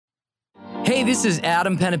Hey, this is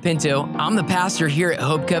Adam Penapinto. I'm the pastor here at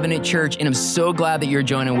Hope Covenant Church, and I'm so glad that you're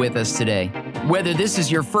joining with us today. Whether this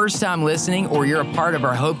is your first time listening or you're a part of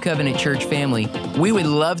our Hope Covenant Church family, we would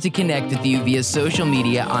love to connect with you via social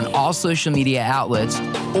media on all social media outlets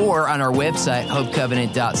or on our website,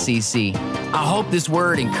 hopecovenant.cc. I hope this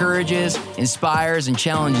word encourages, inspires, and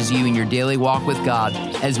challenges you in your daily walk with God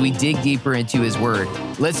as we dig deeper into His Word.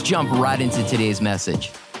 Let's jump right into today's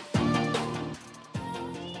message.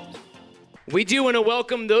 We do want to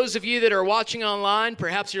welcome those of you that are watching online.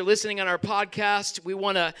 Perhaps you're listening on our podcast. We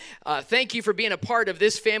want to thank you for being a part of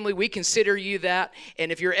this family. We consider you that.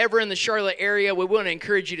 And if you're ever in the Charlotte area, we want to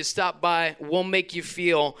encourage you to stop by. We'll make you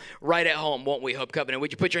feel right at home, won't we, Hope Covenant?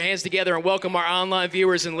 Would you put your hands together and welcome our online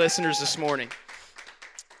viewers and listeners this morning?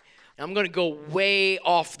 I'm going to go way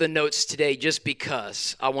off the notes today just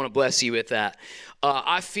because I want to bless you with that.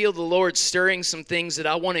 I feel the Lord stirring some things that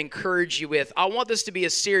I want to encourage you with. I want this to be a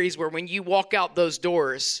series where when you walk out those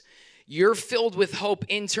doors, you're filled with hope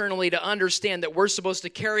internally to understand that we're supposed to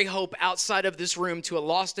carry hope outside of this room to a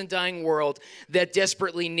lost and dying world that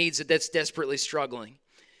desperately needs it, that's desperately struggling.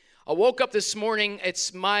 I woke up this morning,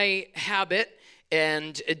 it's my habit,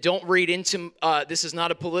 and don't read into, this is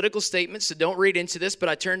not a political statement, so don't read into this, but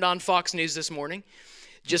I turned on Fox News this morning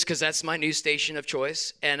just because that's my news station of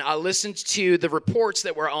choice, and I listened to the reports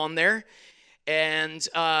that were on there, and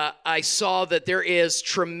I saw that there is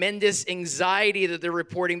tremendous anxiety that they're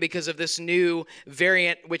reporting because of this new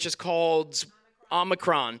variant, which is called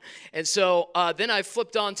Omicron. And so then I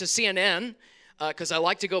flipped on to CNN because I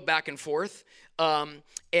like to go back and forth.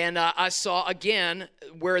 And I saw again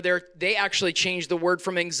where they actually changed the word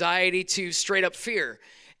from anxiety to straight up fear.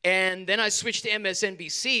 And then I switched to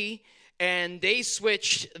MSNBC, and they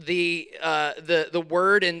switched the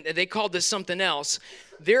word, and they called this something else.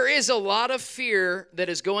 There is a lot of fear that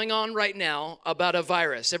is going on right now about a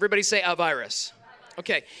virus. Everybody say a virus.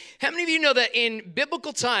 Okay. How many of you know that in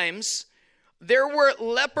biblical times, there were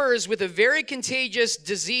lepers with a very contagious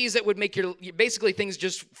disease that would make basically things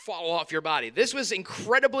just fall off your body. This was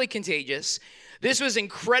incredibly contagious. This was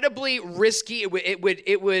incredibly risky.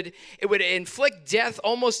 It would inflict death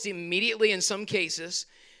almost immediately in some cases.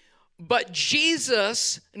 But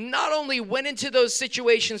Jesus not only went into those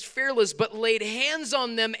situations fearless, but laid hands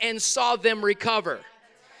on them and saw them recover.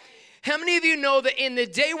 How many of you know that in the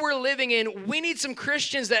day we're living in, we need some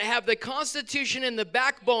Christians that have the constitution and the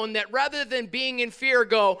backbone that rather than being in fear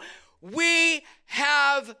go, we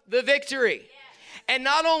have the victory. And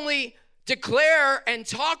not only declare and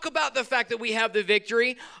talk about the fact that we have the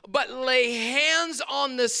victory, but lay hands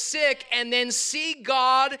on the sick and then see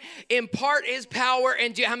God impart His power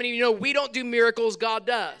and do. How many of you know we don't do miracles, God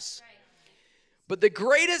does? But the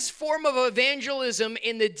greatest form of evangelism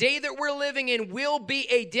in the day that we're living in will be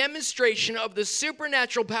a demonstration of the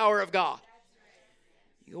supernatural power of God.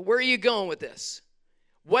 You go, where are you going with this?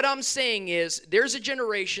 What I'm saying is there's a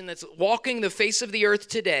generation that's walking the face of the earth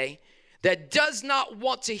today that does not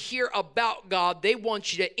want to hear about God. They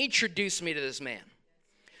want you to introduce me to this man.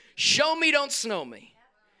 Show me, don't snow me.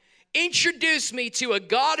 Introduce me to a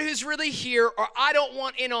God who's really here, or I don't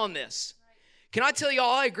want in on this. Can I tell you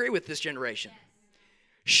all, I agree with this generation.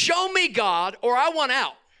 Show me God, or I want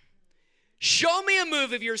out. Show me a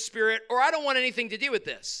move of your spirit, or I don't want anything to do with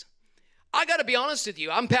this. I got to be honest with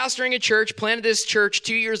you. I'm pastoring a church, planted this church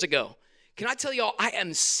 2 years ago. Can I tell you all, I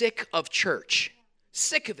am sick of church.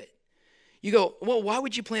 Sick of it. You go, well, why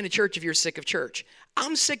would you plant a church if you're sick of church?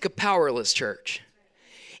 I'm sick of powerless church.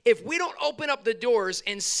 If we don't open up the doors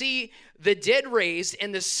and see the dead raised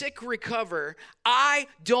and the sick recover, I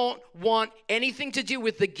don't want anything to do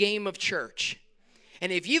with the game of church.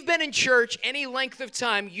 And if you've been in church any length of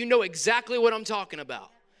time, you know exactly what I'm talking about.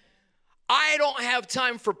 I don't have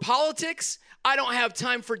time for politics. I don't have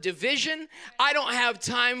time for division. I don't have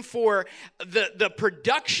time for the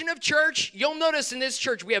production of church. You'll notice in this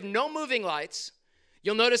church, we have no moving lights.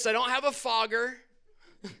 You'll notice I don't have a fogger.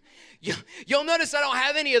 You'll notice I don't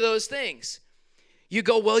have any of those things. You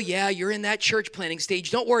go, well, yeah, you're in that church planning stage.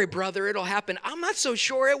 Don't worry, brother, it'll happen. I'm not so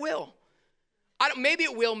sure it will. Maybe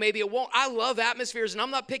it will, maybe it won't. I love atmospheres, and I'm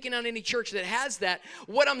not picking on any church that has that.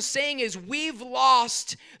 What I'm saying is we've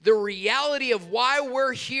lost the reality of why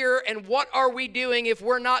we're here and what are we doing if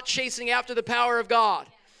we're not chasing after the power of God.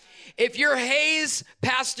 If your haze,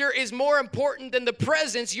 pastor, is more important than the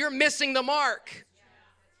presence, you're missing the mark.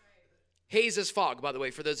 Haze is fog, by the way,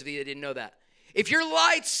 for those of you that didn't know that. If your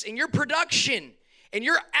lights and your production and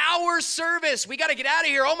your hour service, we got to get out of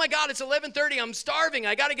here. Oh my God, it's 11:30. I'm starving.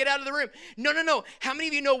 I got to get out of the room. No. How many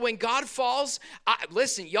of you know when God falls?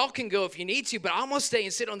 Listen, y'all can go if you need to, but I'm going to stay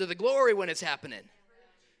and sit under the glory when it's happening.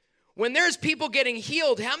 When there's people getting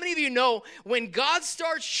healed, how many of you know when God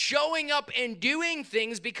starts showing up and doing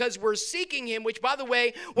things because we're seeking him, which, by the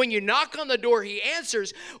way, when you knock on the door, he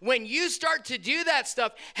answers. When you start to do that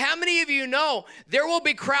stuff, how many of you know there will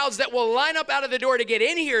be crowds that will line up out of the door to get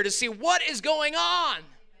in here to see what is going on?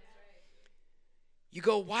 You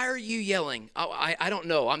go, why are you yelling? Oh, I don't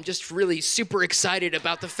know. I'm just really super excited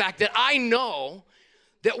about the fact that I know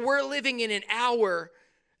that we're living in an hour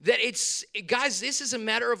that guys, this is a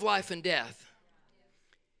matter of life and death.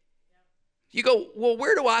 You go, well,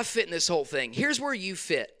 where do I fit in this whole thing? Here's where you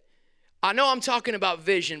fit. I know I'm talking about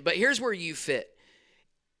vision, but here's where you fit.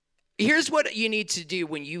 Here's what you need to do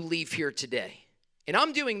when you leave here today. And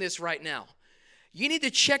I'm doing this right now. You need to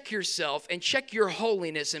check yourself and check your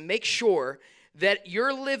holiness and make sure that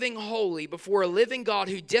you're living holy before a living God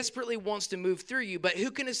who desperately wants to move through you, but who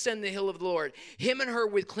can ascend the hill of the Lord? Him and her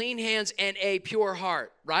with clean hands and a pure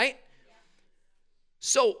heart, right? Yeah.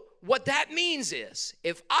 So what that means is,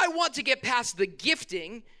 if I want to get past the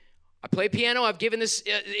gifting, I play piano, I've given this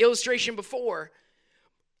illustration before,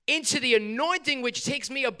 into the anointing, which takes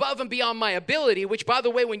me above and beyond my ability, which, by the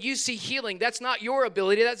way, when you see healing, that's not your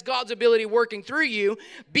ability, that's God's ability working through you,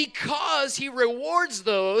 because he rewards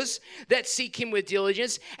those that seek him with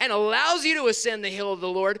diligence and allows you to ascend the hill of the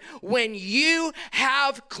Lord when you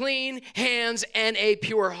have clean hands and a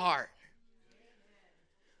pure heart.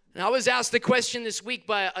 And I was asked the question this week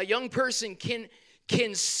by a young person,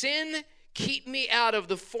 can sin keep me out of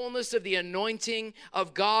the fullness of the anointing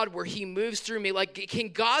of God where he moves through me? Like, can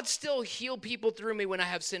God still heal people through me when I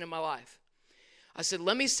have sin in my life? I said,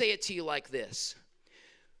 let me say it to you like this.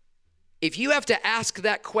 If you have to ask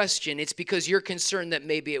that question, it's because you're concerned that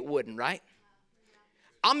maybe it wouldn't, right?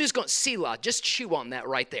 I'm just going, Selah, just chew on that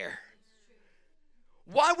right there.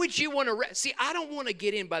 Why would you want to see? I don't want to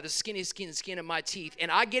get in by the skin of my teeth,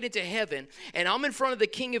 and I get into heaven, and I'm in front of the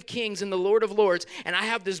King of Kings and the Lord of Lords, and I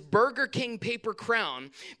have this Burger King paper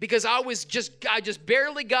crown because I just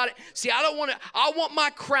barely got it. See, I want my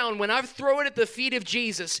crown when I throw it at the feet of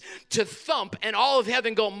Jesus to thump, and all of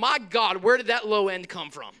heaven go, my God, where did that low end come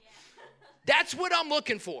from? That's what I'm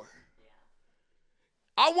looking for.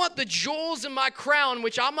 I want the jewels in my crown,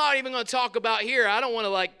 which I'm not even going to talk about here. I don't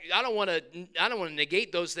want to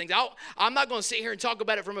negate those things. I'm not going to sit here and talk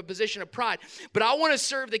about it from a position of pride, but I want to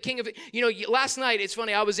serve the King of, last night, it's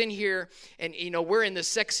funny, I was in here and, we're in the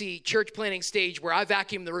sexy church planning stage where I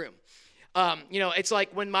vacuum the room. It's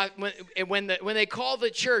like when they call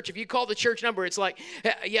the church, if you call the church number, it's like,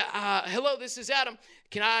 hello, this is Adam.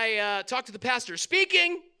 Can I talk to the pastor?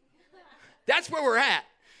 Speaking. That's where we're at.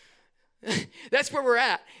 That's where we're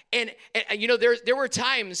at. And there were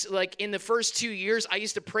times, like in the first 2 years, I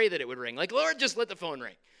used to pray that it would ring. Like, Lord, just let the phone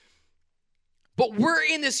ring. But we're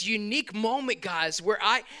in this unique moment, guys, where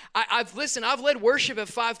I've led worship at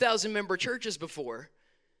 5,000 member churches before.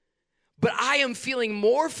 But I am feeling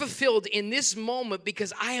more fulfilled in this moment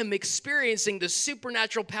because I am experiencing the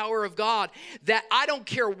supernatural power of God, that I don't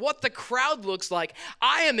care what the crowd looks like.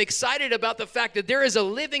 I am excited about the fact that there is a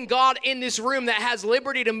living God in this room that has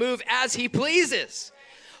liberty to move as he pleases.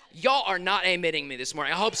 Y'all are not admitting me this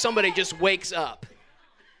morning. I hope somebody just wakes up.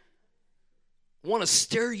 I want to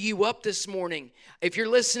stir you up this morning. If you're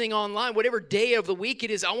listening online, whatever day of the week it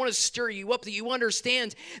is, I want to stir you up that you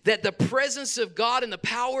understand that the presence of God and the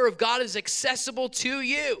power of God is accessible to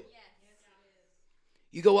you.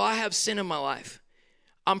 You go, well, I have sin in my life.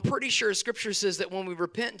 I'm pretty sure Scripture says that when we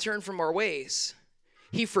repent and turn from our ways,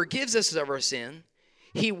 he forgives us of our sin.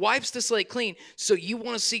 He wipes the slate clean. So you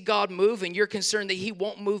want to see God move and you're concerned that he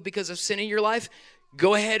won't move because of sin in your life?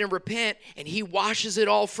 Go ahead and repent and he washes it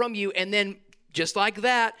all from you, and then just like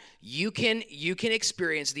that, you can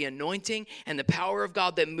experience the anointing and the power of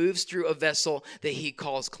God that moves through a vessel that he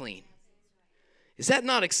calls clean. Is that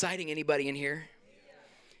not exciting, anybody in here?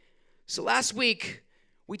 So last week,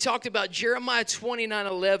 we talked about Jeremiah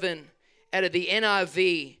 29:11 out of the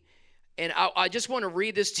NIV, and I just want to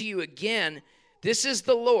read this to you again. This is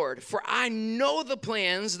the Lord, for I know the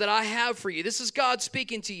plans that I have for you. This is God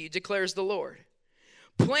speaking to you, declares the Lord.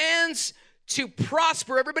 Plans to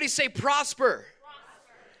prosper. Everybody say prosper.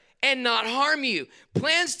 And not harm you.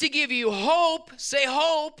 Plans to give you hope. Say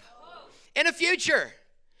hope. And a future.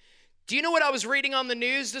 Do you know what I was reading on the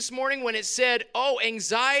news this morning when it said,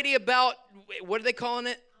 anxiety about, what are they calling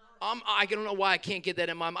it? I don't know why I can't get that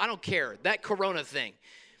in my mind. I don't care. That corona thing.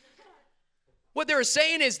 What they were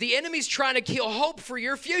saying is the enemy's trying to kill hope for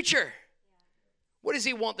your future. What does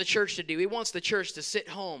he want the church to do? He wants the church to sit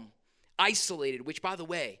home, isolated, which, by the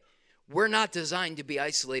way, we're not designed to be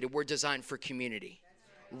isolated. We're designed for community.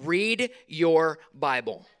 Read your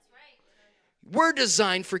Bible. We're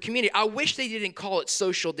designed for community. I wish they didn't call it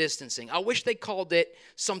social distancing. I wish they called it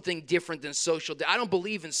something different than I don't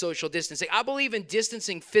believe in social distancing. I believe in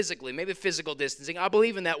distancing physically, maybe physical distancing. I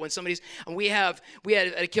believe in that when we had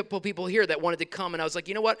a couple people here that wanted to come, and I was like,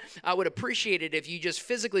 you know what? I would appreciate it if you just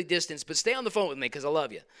physically distance, but stay on the phone with me because I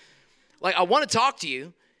love you. Like, I want to talk to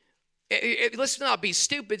you. Let's not be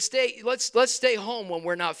stupid. Let's stay home when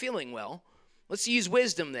we're not feeling well. Let's use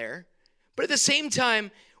wisdom there. But at the same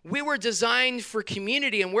time, we were designed for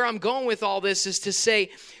community, and where I'm going with all this is to say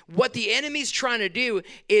what the enemy's trying to do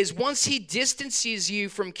is once he distances you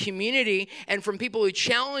from community and from people who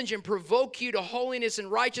challenge and provoke you to holiness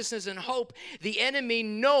and righteousness and hope, the enemy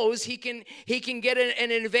knows he can get an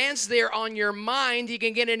advance there on your mind. He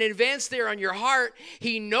can get an advance there on your heart.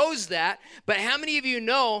 He knows that. But how many of you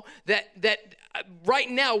know that right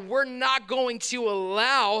now, we're not going to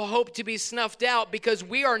allow hope to be snuffed out because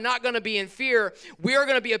we are not going to be in fear. We are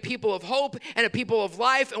going to be a people of hope and a people of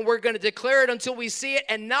life, and we're going to declare it until we see it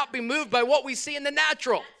and not be moved by what we see in the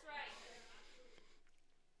natural.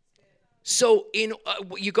 So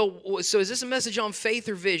you go, so is this a message on faith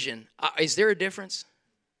or vision? Is there a difference?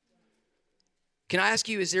 Can I ask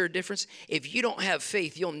you, is there a difference? If you don't have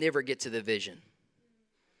faith, you'll never get to the vision.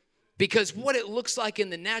 Because what it looks like in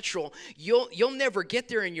the natural, you'll never get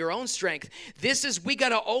there in your own strength. We got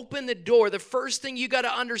to open the door. The first thing you got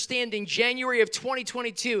to understand in January of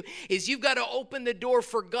 2022 is you've got to open the door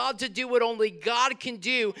for God to do what only God can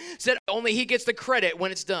do, so that only He gets the credit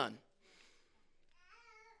when it's done.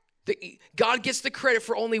 God gets the credit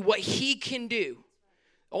for only what He can do.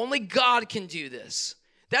 Only God can do this.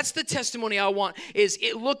 That's the testimony I want, is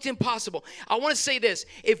it looked impossible. I want to say this.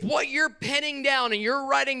 If what you're penning down and you're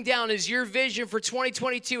writing down is your vision for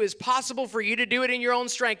 2022 is possible for you to do it in your own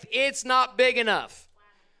strength, it's not big enough.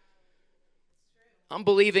 I'm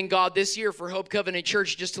believing God this year for Hope Covenant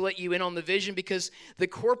Church, just to let you in on the vision, because the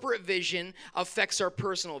corporate vision affects our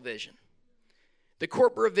personal vision. The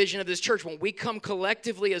corporate vision of this church, when we come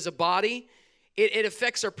collectively as a body, it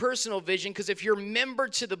affects our personal vision, because if you're member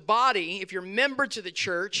to the body, if you're member to the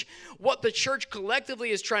church, what the church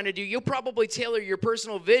collectively is trying to do, you'll probably tailor your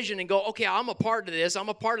personal vision and go, okay, I'm a part of this. I'm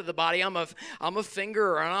a part of the body. I'm a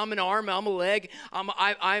finger, or I'm an arm. I'm a leg. I'm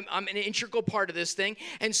an integral part of this thing.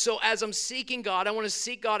 And so as I'm seeking God, I want to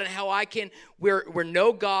seek God and how I can. We're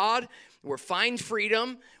know God. We're find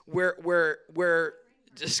freedom. We're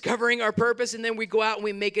discovering our purpose, and then we go out and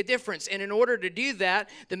we make a difference. And in order to do that,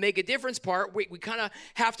 the make a difference part, we kind of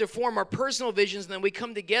have to form our personal visions, and then we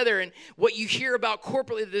come together, and what you hear about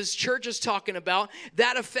corporately that this church is talking about,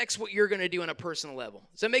 that affects what you're going to do on a personal level.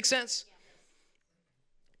 Does that make sense?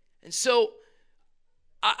 And so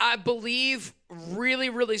I believe really,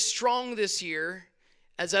 really strong this year,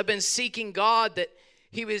 as I've been seeking God, that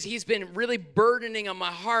He's been really burdening on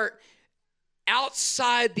my heart.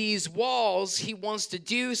 Outside these walls, He wants to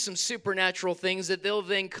do some supernatural things that they'll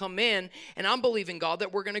then come in. And I'm believing, God,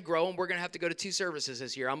 that we're going to grow, and we're going to have to go to 2 services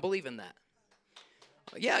this year. I'm believing that.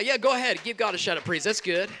 Yeah, go ahead. Give God a shout of praise. That's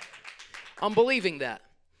good. I'm believing that.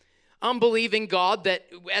 I'm believing, God, that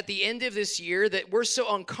at the end of this year, that we're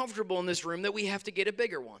so uncomfortable in this room that we have to get a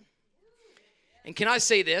bigger one. And can I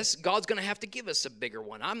say this? God's going to have to give us a bigger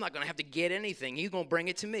one. I'm not going to have to get anything. He's going to bring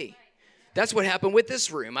it to me. That's what happened with this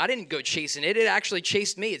room. I didn't go chasing it. It actually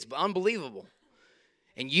chased me. It's unbelievable.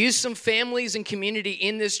 And use some families and community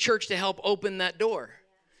in this church to help open that door.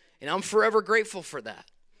 And I'm forever grateful for that.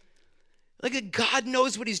 Like, God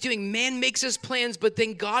knows what He's doing. Man makes his plans, but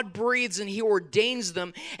then God breathes and He ordains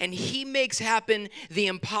them, and He makes happen the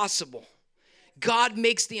impossible. God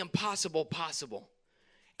makes the impossible possible.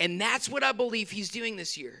 And that's what I believe He's doing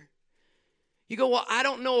this year. You go, well, I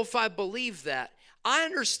don't know if I believe that. I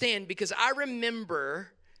understand, because I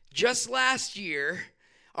remember just last year,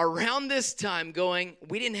 around this time,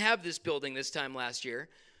 we didn't have this building this time last year,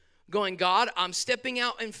 going, God, I'm stepping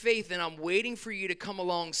out in faith, and I'm waiting for You to come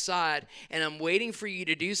alongside, and I'm waiting for You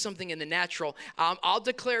to do something in the natural. I'll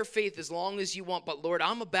declare faith as long as You want, but Lord,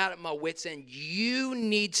 I'm about at my wits' end. You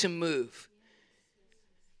need to move.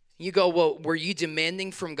 You go, well, were you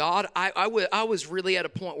demanding from God? I was really at a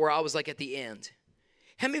point where I was like at the end.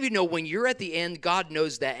 How many of you know when you're at the end, God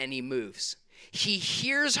knows that, and He moves? He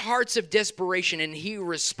hears hearts of desperation, and He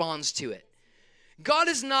responds to it. God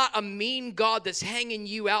is not a mean God that's hanging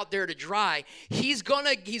you out there to dry. He's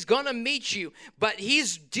gonna meet you, but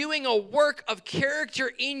He's doing a work of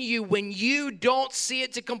character in you when you don't see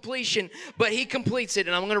it to completion, but He completes it.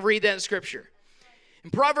 And I'm going to read that in Scripture.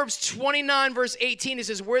 In Proverbs 29, verse 18, it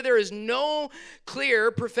says, where there is no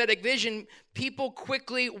clear prophetic vision, people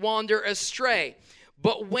quickly wander astray.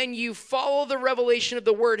 But when you follow the revelation of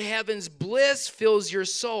the word, heaven's bliss fills your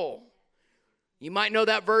soul. You might know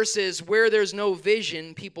that verse is, where there's no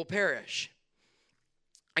vision, people perish.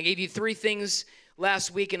 I gave you 3 things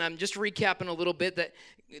last week, and I'm just recapping a little bit that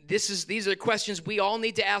these are questions we all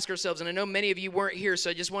need to ask ourselves, and I know many of you weren't here, so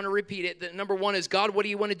I just want to repeat it. That number 1 is, God, what do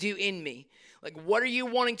you want to do in me? Like, what are you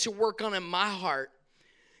wanting to work on in my heart?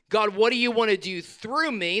 God, what do you want to do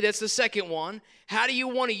through me? That's the second one. How do you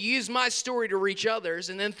want to use my story to reach others?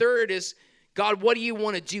 And then third is, God, what do you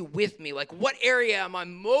want to do with me? Like, what area am I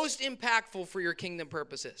most impactful for your kingdom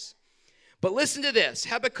purposes? But listen to this,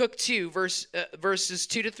 Habakkuk 2, verses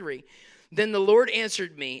 2 to 3. Then the Lord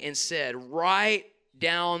answered me and said, write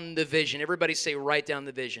down the vision. Everybody say, write down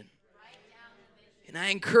the vision. And I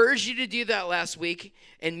encouraged you to do that last week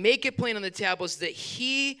and make it plain on the tablets that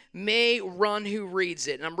he may run who reads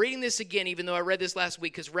it. And I'm reading this again, even though I read this last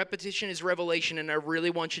week, because repetition is revelation, and I really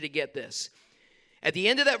want you to get this. At the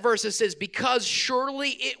end of that verse, it says, because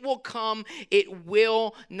surely it will come, it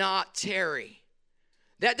will not tarry.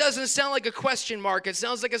 That doesn't sound like a question mark. It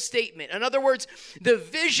sounds like a statement. In other words, the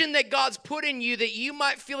vision that God's put in you, that you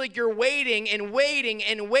might feel like you're waiting and waiting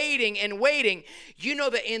and waiting and waiting. You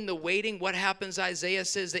know that in the waiting, what happens? Isaiah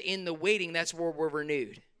says that in the waiting, that's where we're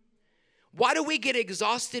renewed. Why do we get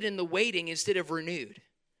exhausted in the waiting instead of renewed?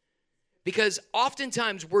 Because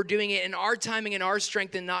oftentimes we're doing it in our timing and our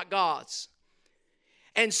strength and not God's.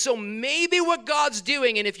 And so maybe what God's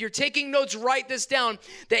doing, and if you're taking notes, write this down,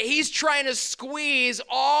 that he's trying to squeeze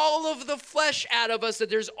all of the flesh out of us, that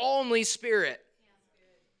there's only spirit.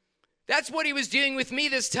 That's what he was doing with me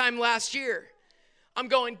this time last year. I'm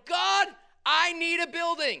going, God, I need a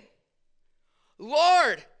building.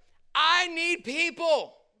 Lord, I need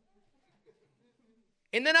people.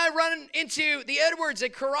 And then I run into the Edwards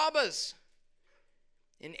at Carrabba's.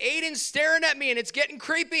 And Aiden's staring at me, and it's getting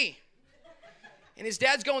creepy. And his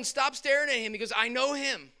dad's going, stop staring at him. He goes, I know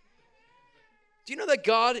him. Do you know that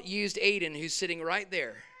God used Aiden, who's sitting right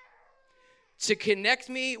there, to connect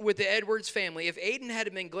me with the Edwards family? If Aiden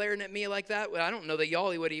had been glaring at me like that, well, I don't know that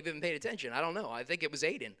y'all would have even paid attention. I don't know. I think it was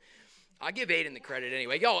Aiden. I give Aiden the credit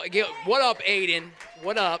anyway. Y'all, what up, Aiden?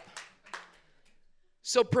 What up?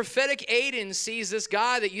 So prophetic Aiden sees this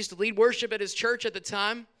guy that used to lead worship at his church at the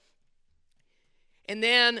time. And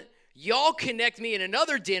then y'all connect me in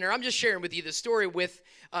another dinner. I'm just sharing with you the story with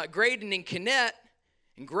Graydon and Kennett.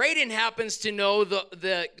 And Graydon happens to know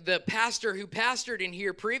the pastor who pastored in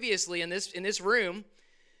here previously in this room,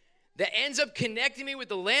 that ends up connecting me with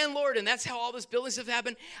the landlord, and that's how all this building stuff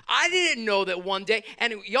happened. I didn't know that one day.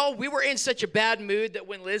 And y'all, we were in such a bad mood that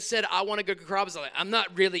when Liz said, I want to go to Carrabba's, I'm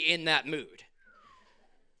not really in that mood.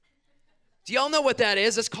 Do y'all know what that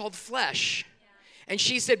is? It's called flesh. And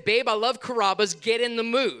she said, babe, I love Carrabba's. Get in the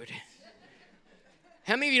mood.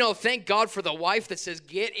 How many of you know, thank God for the wife that says,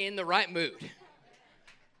 get in the right mood?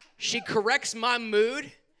 She corrects my mood,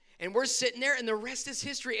 and we're sitting there, and the rest is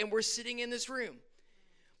history, and we're sitting in this room.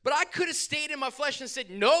 But I could have stayed in my flesh and said,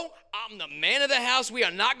 no, I'm the man of the house. We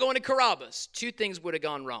are not going to Carrabba's. 2 things would have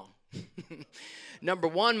gone wrong. Number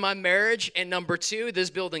 1, my marriage, and number 2, this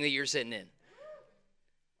building that you're sitting in. Wow.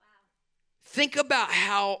 Think about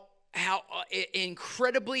how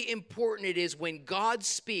incredibly important it is when God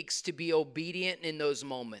speaks to be obedient in those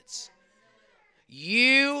moments.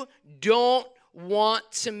 You don't want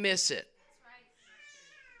to miss it.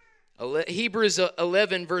 Hebrews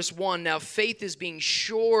 11 verse 1, now faith is being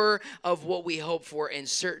sure of what we hope for and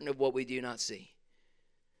certain of what we do not see.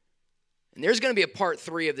 And there's going to be a part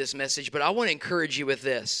 3 of this message, but I want to encourage you with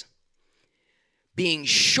this. Being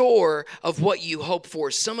sure of what you hope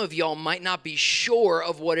for. Some of y'all might not be sure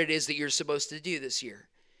of what it is that you're supposed to do this year.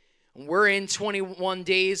 We're in 21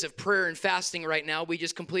 days of prayer and fasting right now. We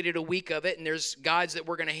just completed a week of it, and there's guides that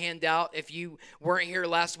we're going to hand out if you weren't here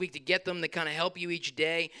last week to get them to kind of help you each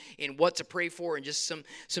day in what to pray for and just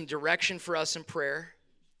some direction for us in prayer.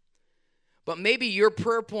 But maybe your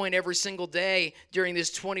prayer point every single day during this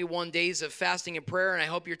 21 days of fasting and prayer, and I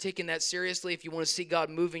hope you're taking that seriously if you want to see God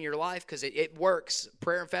move in your life, because it works.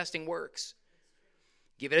 Prayer and fasting works.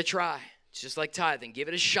 Give it a try. It's just like tithing. Give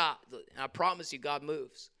it a shot. I promise you, God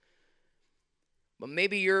moves. But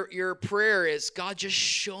maybe your prayer is, God, just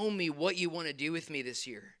show me what you want to do with me this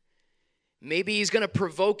year. Maybe he's going to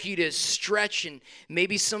provoke you to stretch, and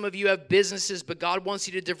maybe some of you have businesses, but God wants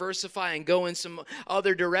you to diversify and go in some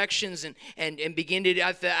other directions and begin to,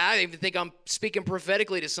 I even think I'm speaking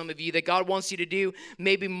prophetically to some of you, that God wants you to do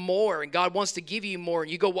maybe more, and God wants to give you more.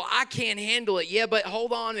 And you go, well, I can't handle it. Yeah, but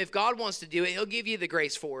hold on. If God wants to do it, he'll give you the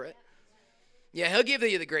grace for it. Yeah, he'll give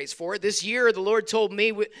you the grace for it. This year, the Lord told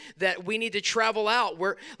me that we need to travel out.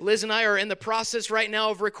 Liz and I are in the process right now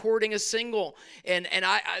of recording a single. And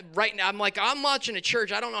I right now, I'm like, I'm watching a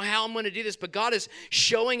church. I don't know how I'm going to do this, but God is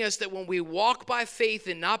showing us that when we walk by faith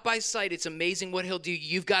and not by sight, it's amazing what he'll do.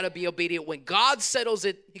 You've got to be obedient. When God settles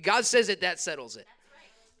it, God says it, that settles it.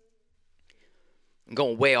 I'm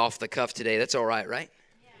going way off the cuff today. That's all right, right?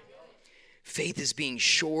 Yeah. Faith is being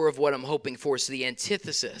sure of what I'm hoping for. So the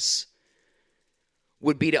antithesis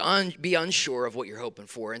would be to be unsure of what you're hoping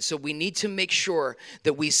for. And so we need to make sure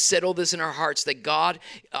that we settle this in our hearts, that God,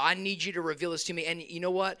 I need you to reveal this to me. And you know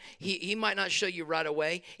what? He might not show you right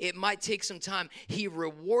away. It might take some time. He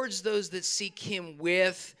rewards those that seek him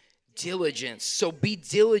with diligence. So be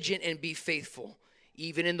diligent and be faithful,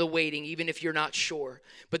 even in the waiting, even if you're not sure.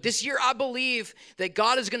 But this year, I believe that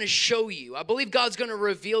God is going to show you. I believe God's going to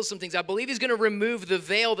reveal some things. I believe he's going to remove the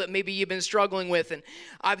veil that maybe you've been struggling with. And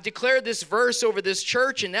I've declared this verse over this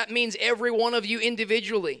church, and that means every one of you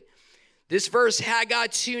individually. This verse, Haggai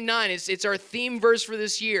 2:9, it's our theme verse for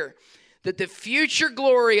this year, that the future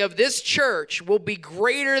glory of this church will be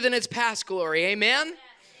greater than its past glory. Amen?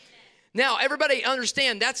 Now, everybody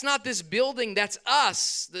understand, that's not this building, that's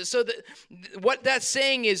us. So what that's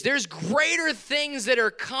saying is there's greater things that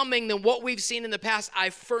are coming than what we've seen in the past. I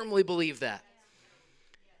firmly believe that.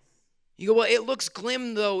 You go, well, it looks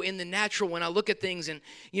glim, though, in the natural when I look at things. And,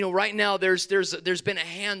 you know, right now there's been a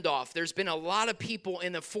handoff. There's been a lot of people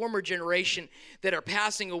in the former generation that are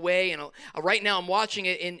passing away. And right now I'm watching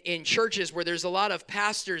it in churches where there's a lot of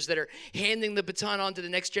pastors that are handing the baton on to the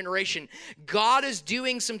next generation. God is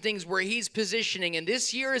doing some things where he's positioning. And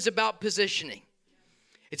this year is about positioning.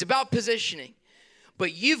 It's about positioning.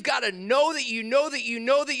 But you've got to know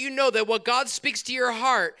that what God speaks to your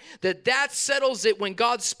heart, that settles it when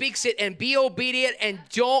God speaks it, and be obedient and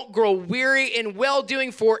don't grow weary in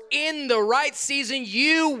well-doing, for in the right season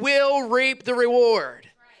you will reap the reward.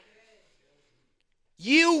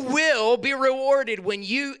 You will be rewarded when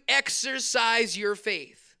you exercise your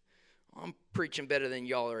faith. I'm preaching better than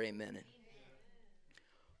y'all are amening.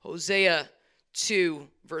 Hosea 2,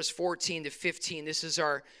 verse 14 to 15. This is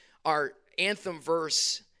our anthem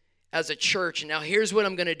verse as a church. And now here's what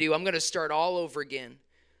I'm going to do. I'm going to start all over again.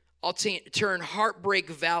 I'll turn Heartbreak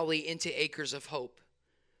Valley into acres of hope.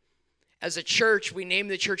 As a church, we named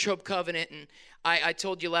the church Hope Covenant, and I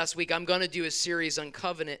told you last week I'm going to do a series on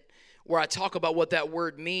covenant where I talk about what that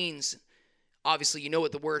word means. Obviously, you know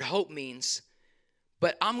what the word hope means.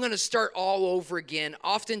 But I'm going to start all over again.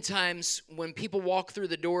 Oftentimes, when people walk through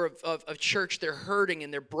the door of church, they're hurting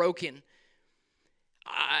and they're broken.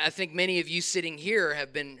 I think many of you sitting here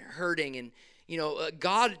have been hurting, and you know,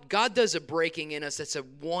 God does a breaking in us. That's a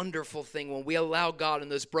wonderful thing when we allow God in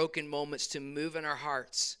those broken moments to move in our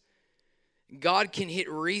hearts. God can hit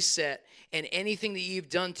reset, and anything that you've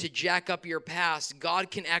done to jack up your past, God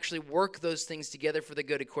can actually work those things together for the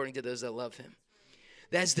good according to those that love him.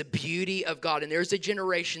 That's the beauty of God, and there's a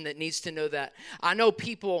generation that needs to know that. I know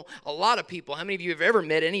people, a lot of people, how many of you have ever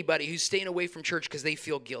met anybody who's staying away from church because they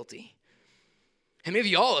feel guilty? How many of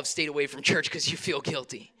you all have stayed away from church because you feel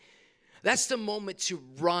guilty? That's the moment to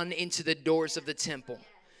run into the doors of the temple.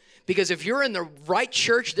 Because if you're in the right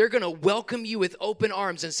church, they're going to welcome you with open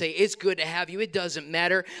arms and say, it's good to have you. It doesn't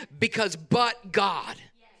matter because but God.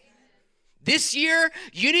 This year,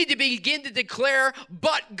 you need to begin to declare,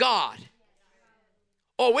 but God.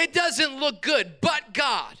 Oh, it doesn't look good, but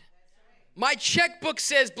God. My checkbook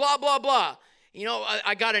says blah, blah, blah. You know,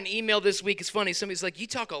 I got an email this week. It's funny. Somebody's like, you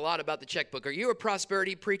talk a lot about the checkbook. Are you a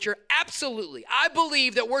prosperity preacher? Absolutely. I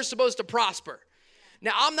believe that we're supposed to prosper.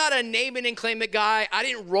 Now, I'm not a name it and claim it guy. I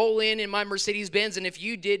didn't roll in my Mercedes-Benz, and if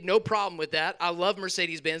you did, no problem with that. I love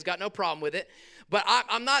Mercedes-Benz, got no problem with it. But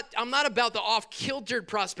I'm not about the off-kiltered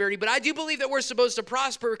prosperity, but I do believe that we're supposed to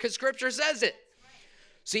prosper because Scripture says it.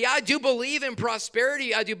 See, I do believe in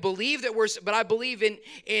prosperity. I do believe that but I believe in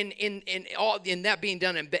that being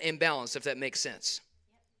done in balance, if that makes sense.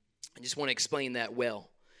 I just want to explain that well.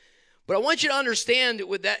 But I want you to understand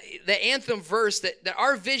with that the anthem verse that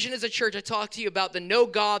our vision as a church. I talked to you about the know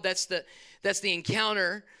God. That's the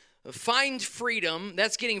encounter. Find freedom.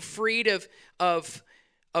 That's getting freed of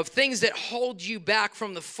things that hold you back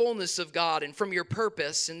from the fullness of God and from your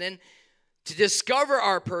purpose, and then to discover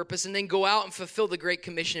our purpose and then go out and fulfill the Great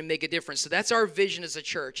Commission and make a difference. So that's our vision as a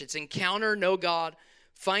church. It's encounter, know God,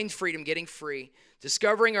 find freedom, getting free,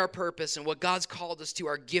 discovering our purpose and what God's called us to,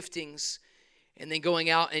 our giftings, and then going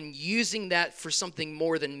out and using that for something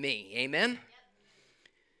more than me. Amen?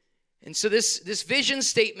 And so this vision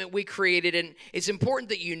statement we created, and it's important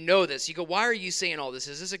that you know this. You go, why are you saying all this?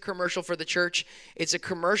 Is this a commercial for the church? It's a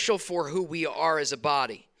commercial for who we are as a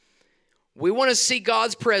body. We want to see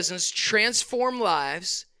God's presence transform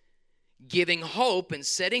lives, giving hope and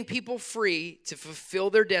setting people free to fulfill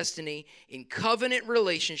their destiny in covenant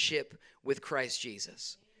relationship with Christ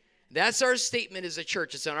Jesus. That's our statement as a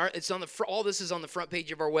church. All this is on the front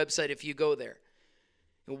page of our website if you go there.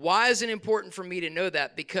 And why is it important for me to know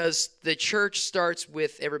that? Because the church starts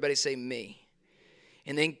with, everybody say, me.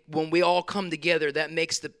 And then when we all come together, that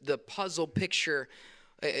makes the puzzle picture,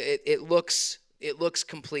 it looks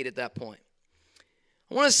complete at that point.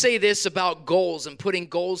 I want to say this about goals and putting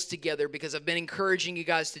goals together because I've been encouraging you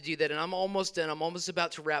guys to do that, and I'm almost done. I'm almost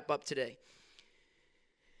about to wrap up today.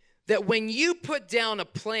 That when you put down a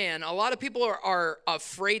plan, a lot of people are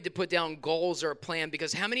afraid to put down goals or a plan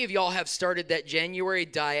because how many of y'all have started that January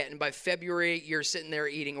diet and by February you're sitting there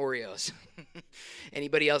eating Oreos?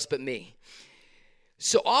 Anybody else but me?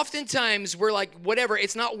 So oftentimes we're like, whatever,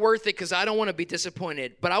 it's not worth it because I don't want to be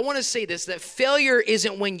disappointed. But I want to say this, that failure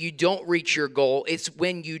isn't when you don't reach your goal. It's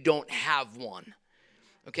when you don't have one,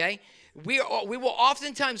 okay? We will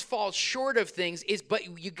oftentimes fall short of things,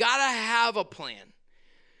 but you got to have a plan.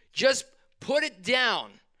 Just put it down.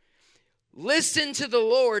 Listen to the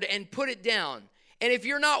Lord and put it down. And if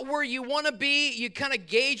you're not where you want to be, you kind of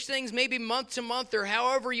gauge things maybe month to month or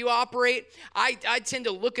however you operate. I tend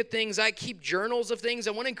to look at things. I keep journals of things.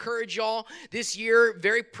 I want to encourage y'all this year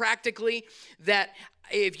very practically that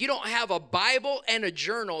if you don't have a Bible and a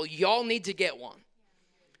journal, y'all need to get one.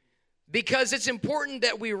 Because it's important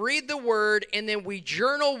that we read the word and then we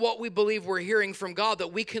journal what we believe we're hearing from God,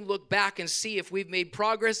 that we can look back and see if we've made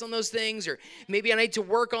progress on those things, or maybe I need to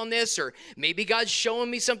work on this, or maybe God's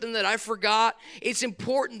showing me something that I forgot. It's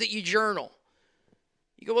important that you journal.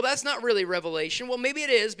 You go, well, that's not really revelation. Well, maybe it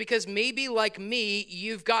is, because maybe like me,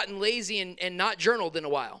 you've gotten lazy and not journaled in a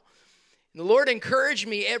while. The Lord encouraged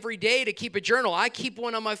me every day to keep a journal. I keep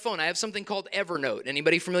one on my phone. I have something called Evernote.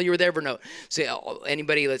 Anybody familiar with Evernote? So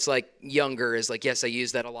anybody that's like younger is like, yes, I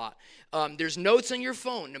use that a lot. There's notes on your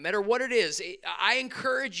phone, no matter what it is. I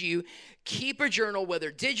encourage you, keep a journal,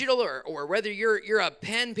 whether digital or whether you're a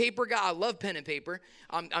pen, paper guy. I love pen and paper.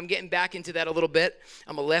 I'm getting back into that a little bit.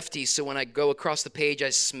 I'm a lefty, so when I go across the page,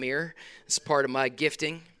 I smear. It's part of my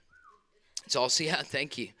gifting. It's also, yeah,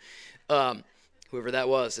 thank you. Whoever that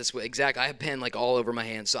was, that's what exactly. I have pen like all over my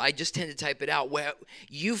hands, so I just tend to type it out. Well,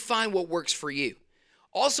 you find what works for you.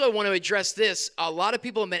 Also, I want to address this. A lot of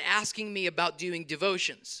people have been asking me about doing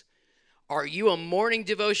devotions. Are you a morning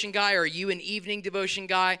devotion guy? Are you an evening devotion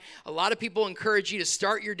guy? A lot of people encourage you to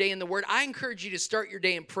start your day in the Word. I encourage you to start your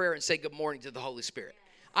day in prayer and say good morning to the Holy Spirit.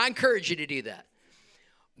 I encourage you to do that.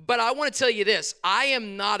 But I want to tell you this. I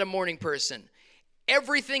am not a morning person.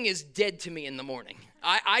 Everything is dead to me in the morning.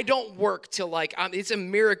 I don't work till it's a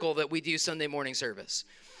miracle that we do Sunday morning service.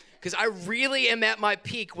 Because I really am at my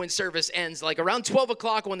peak when service ends. Like around 12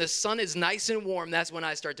 o'clock when the sun is nice and warm, that's when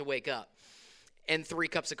I start to wake up. And 3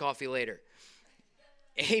 cups of coffee later.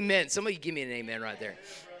 Amen. Somebody give me an amen right there.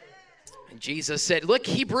 And Jesus said, look,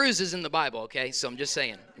 Hebrews is in the Bible, okay? So I'm just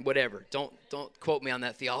saying, whatever. Don't quote me on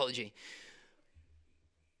that theology.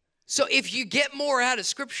 So if you get more out of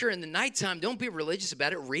Scripture in the nighttime, don't be religious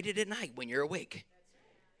about it. Read it at night when you're awake.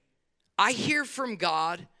 I hear from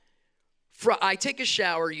God. I take a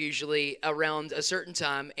shower usually around a certain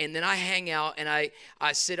time, and then I hang out, and I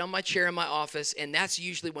sit on my chair in my office, and that's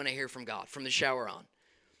usually when I hear from God, from the shower on.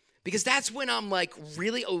 Because that's when I'm like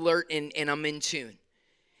really alert and I'm in tune.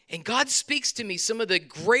 And God speaks to me. Some of the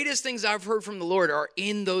greatest things I've heard from the Lord are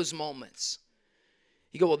in those moments.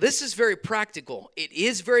 You go, well, this is very practical. It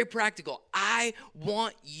is very practical. I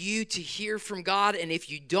want you to hear from God. And if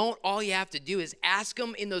you don't, all you have to do is ask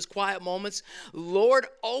him in those quiet moments, Lord,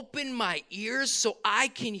 open my ears so I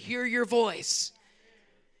can hear your voice.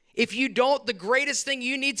 If you don't, the greatest thing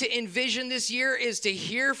you need to envision this year is to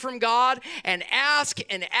hear from God and ask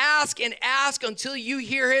and ask and ask until you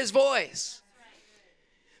hear his voice.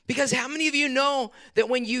 Because how many of you know that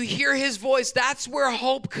when you hear his voice, that's where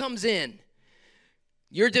hope comes in?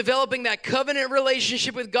 You're developing that covenant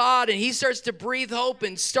relationship with God, and he starts to breathe hope,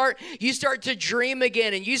 and you start to dream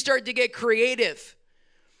again, and you start to get creative.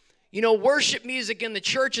 You know, worship music in the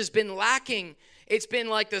church has been lacking. It's been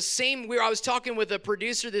like the same. I was talking with a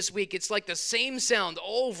producer this week. It's like the same sound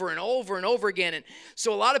over and over and over again. And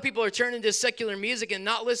so a lot of people are turning to secular music and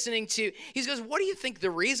not listening to. He goes, what do you think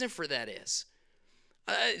the reason for that is?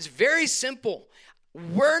 It's very simple.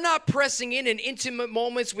 We're not pressing in intimate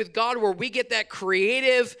moments with God where we get that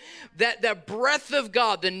creative, that breath of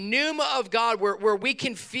God, the pneuma of God, where we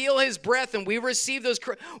can feel his breath and we receive those.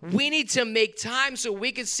 We need to make time so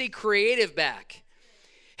we can see creative back.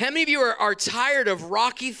 How many of you are tired of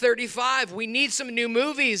Rocky 35? We need some new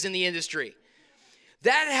movies in the industry.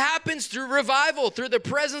 That happens through revival, through the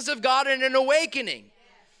presence of God and an awakening.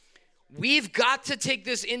 We've got to take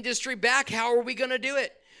this industry back. How are we going to do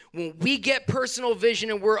it? When we get personal vision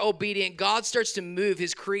and we're obedient, God starts to move.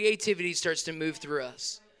 His creativity starts to move through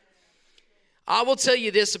us. I will tell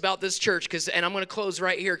you this about this church, and I'm going to close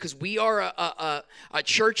right here, because we are a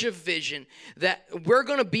church of vision, that we're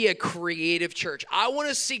going to be a creative church. I want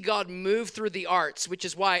to see God move through the arts, which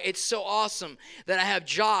is why it's so awesome that I have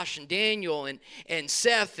Josh and Daniel and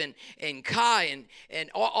Seth and Kai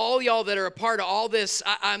and all y'all that are a part of all this.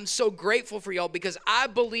 I'm so grateful for y'all, because I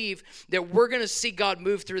believe that we're going to see God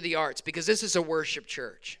move through the arts, because this is a worship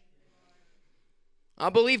church. I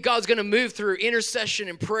believe God's going to move through intercession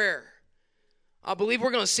and prayer. I believe we're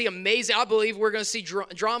going to see I believe we're going to see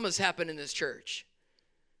dramas happen in this church.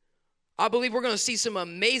 I believe we're going to see some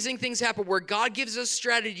amazing things happen where God gives us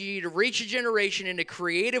strategy to reach a generation in a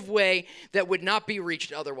creative way that would not be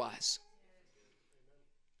reached otherwise.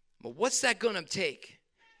 But what's that going to take?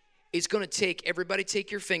 It's going to take, everybody take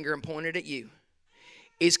your finger and point it at you.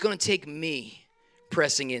 It's going to take me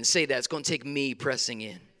pressing in. Say that. It's going to take me pressing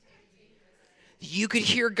in. You could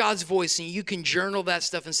hear God's voice and you can journal that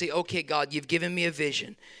stuff and say, okay, God, you've given me a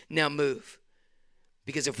vision. Now move.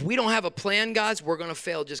 Because if we don't have a plan, guys, we're going to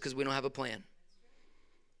fail just because we don't have a plan.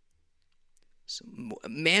 So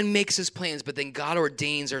man makes his plans, but then God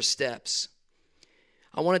ordains our steps.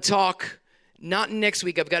 I want to talk, not next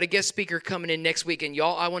week. I've got a guest speaker coming in next week. And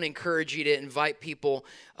y'all, I want to encourage you to invite people.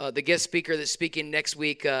 The guest speaker that's speaking next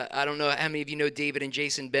week, I don't know how many of you know David and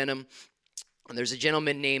Jason Benham. And there's a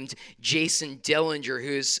gentleman named Jason Dellinger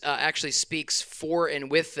who's actually speaks for and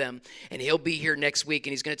with them. And he'll be here next week.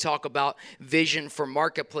 And he's going to talk about vision for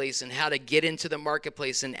marketplace and how to get into the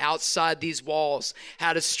marketplace and outside these walls,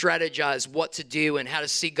 how to strategize what to do and how to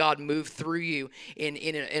see God move through you in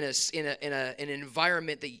an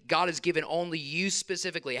environment that God has given only you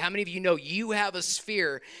specifically. How many of you know you have a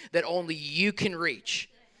sphere that only you can reach?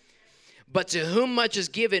 But to whom much is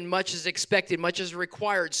given, much is expected, much is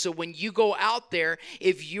required. So when you go out there,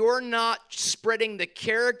 if you're not spreading the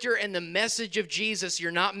character and the message of Jesus, you're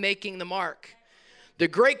not making the mark. The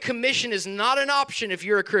Great Commission is not an option if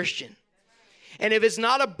you're a Christian. And if it's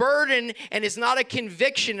not a burden and it's not a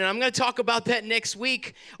conviction, and I'm going to talk about that next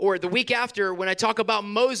week or the week after when I talk about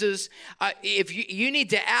Moses, if you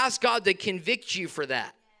need to ask God to convict you for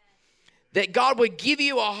that. That God would give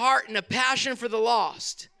you a heart and a passion for the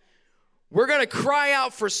lost. We're going to cry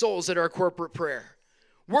out for souls at our corporate prayer.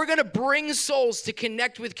 We're going to bring souls to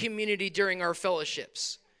connect with community during our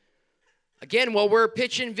fellowships. Again, while we're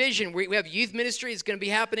pitching vision, we have youth ministry. It's going to be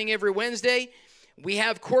happening every Wednesday. We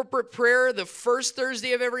have corporate prayer the first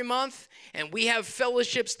Thursday of every month, and we have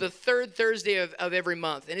fellowships the third Thursday of every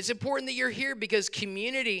month. And it's important that you're here because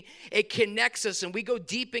community, it connects us, and we go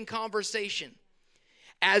deep in conversation.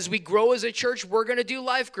 As we grow as a church, we're going to do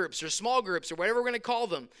life groups or small groups or whatever we're going to call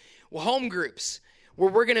them. Well, home groups where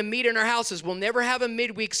we're going to meet in our houses. We'll never have a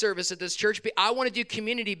midweek service at this church, but I want to do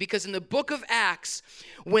community because in the book of Acts,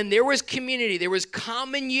 when there was community, there was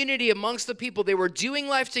common unity amongst the people. They were doing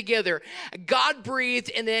life together. God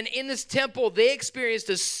breathed, and then in this temple, they experienced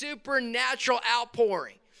a supernatural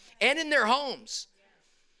outpouring and in their homes.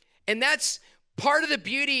 And that's part of the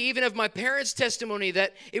beauty even of my parents' testimony,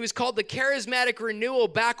 that it was called the charismatic renewal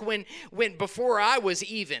back when before I was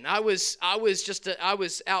even. I was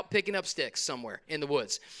out picking up sticks somewhere in the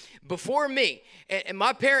woods. Before me, and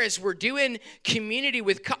my parents were doing community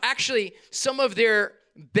with actually some of their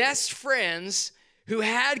best friends who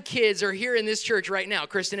had kids are here in this church right now,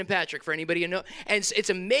 Kristen and Patrick, for anybody who knows. And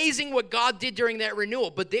it's amazing what God did during that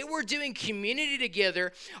renewal. But they were doing community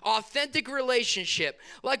together, authentic relationship,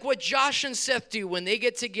 like what Josh and Seth do when they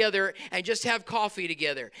get together and just have coffee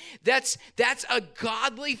together. That's a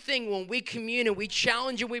godly thing when we commune and we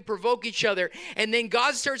challenge and we provoke each other. And then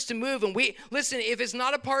God starts to move. And listen, if it's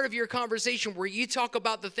not a part of your conversation where you talk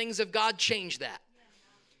about the things of God, change that.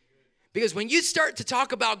 Because when you start to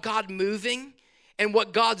talk about God moving, and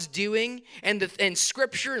what God's doing, and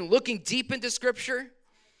Scripture, and looking deep into Scripture.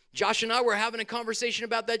 Josh and I were having a conversation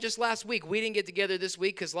about that just last week. We didn't get together this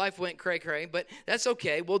week because life went cray-cray, but that's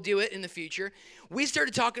okay. We'll do it in the future. We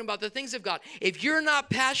started talking about the things of God. If you're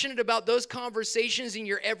not passionate about those conversations in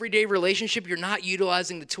your everyday relationship, you're not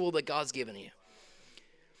utilizing the tool that God's given you.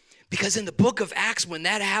 Because in the book of Acts, when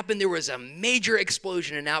that happened, there was a major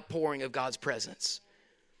explosion and outpouring of God's presence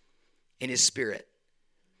in His Spirit.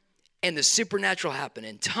 And the supernatural happened,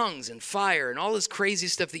 and tongues and fire and all this crazy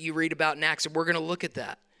stuff that you read about in Acts, and we're going to look at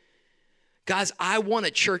that. Guys, I want a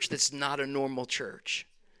church that's not a normal church.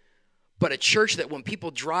 but a church that when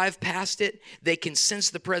people drive past it, they can sense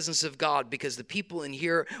the presence of God because the people in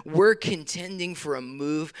here, we're contending for a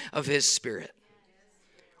move of His Spirit.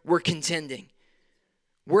 We're contending.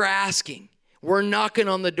 We're asking. We're knocking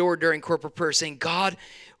on the door during corporate prayer saying, God,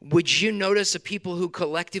 would you notice a people who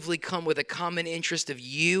collectively come with a common interest of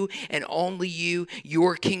you and only you,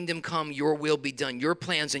 your kingdom come, your will be done, your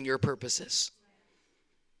plans and your purposes.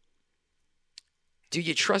 Do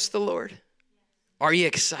you trust the Lord? Are you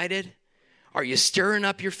excited? Are you stirring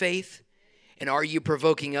up your faith? And are you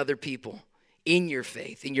provoking other people in your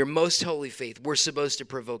faith, in your most holy faith? We're supposed to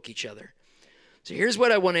provoke each other. So here's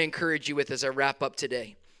what I want to encourage you with as I wrap up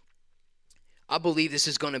today. I believe this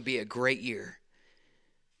is going to be a great year.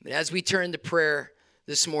 But as we turn to prayer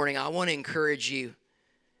this morning, I want to encourage you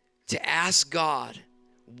to ask God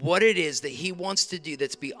what it is that He wants to do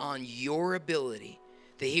that's beyond your ability,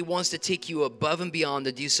 that He wants to take you above and beyond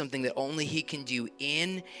to do something that only He can do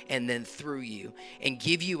in and then through you, and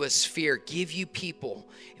give you a sphere, give you people,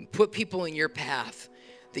 and put people in your path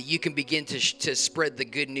that you can begin to spread the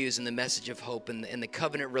good news and the message of hope and the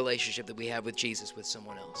covenant relationship that we have with Jesus with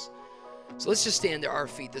someone else. So let's just stand to our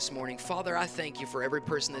feet this morning. Father, I thank you for every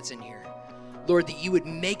person that's in here. Lord, that you would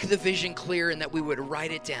make the vision clear and that we would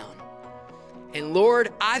write it down. And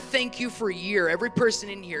Lord, I thank you for a year. Every person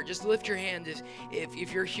in here, just lift your hand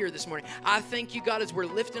if you're here this morning. I thank you, God, as we're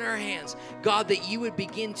lifting our hands, God, that you would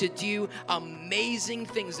begin to do amazing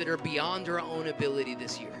things that are beyond our own ability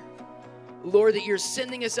this year. Lord, that you're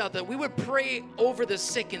sending us out, that we would pray over the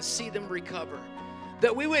sick and see them recover.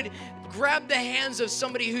 That we would grab the hands of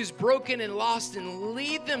somebody who's broken and lost and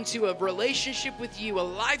lead them to a relationship with you, a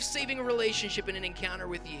life-saving relationship and an encounter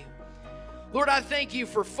with you. Lord, I thank you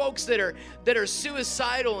for folks that are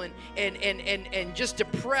suicidal and just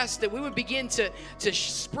depressed, that we would begin to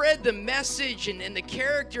spread the message and the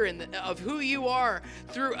character of who you are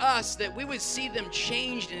through us, that we would see them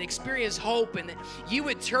changed and experience hope, and that you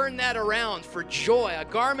would turn that around for joy, a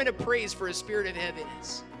garment of praise for a spirit of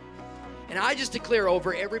heaviness. And I just declare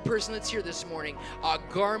over every person that's here this morning, a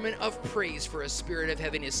garment of praise for a spirit of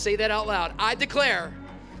heaviness. Say that out loud. I declare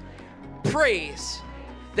praise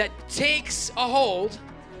that takes a hold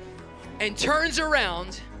and turns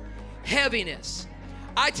around heaviness.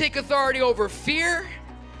 I take authority over fear.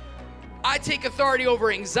 I take authority over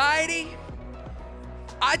anxiety.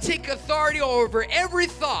 I take authority over every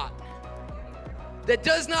thought that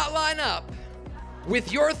does not line up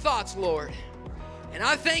with your thoughts, Lord. And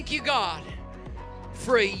I thank you, God,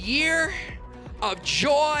 for a year of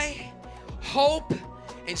joy, hope,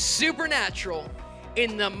 and supernatural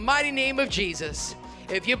in the mighty name of Jesus.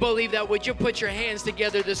 If you believe that, would you put your hands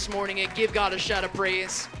together this morning and give God a shout of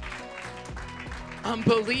praise? I'm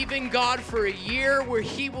believing God for a year where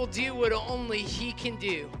He will do what only He can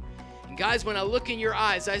do. And guys, when I look in your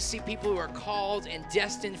eyes, I see people who are called and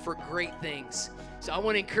destined for great things. So I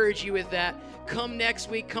want to encourage you with that. Come next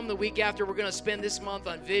week, come the week after. We're going to spend this month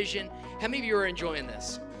on vision. How many of you are enjoying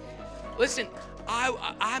this? Listen,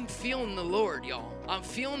 I'm feeling the Lord, y'all. I'm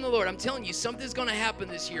feeling the Lord. I'm telling you, something's going to happen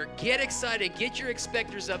this year. Get excited. Get your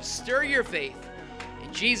expectors up. Stir your faith.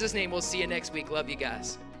 In Jesus' name, we'll see you next week. Love you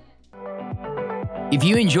guys. If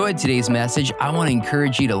you enjoyed today's message, I want to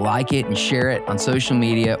encourage you to like it and share it on social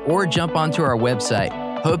media, or jump onto our website,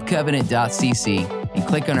 hopecovenant.cc, and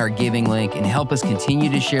click on our giving link and help us continue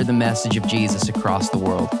to share the message of Jesus across the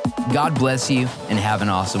world. God bless you and have an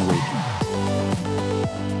awesome week.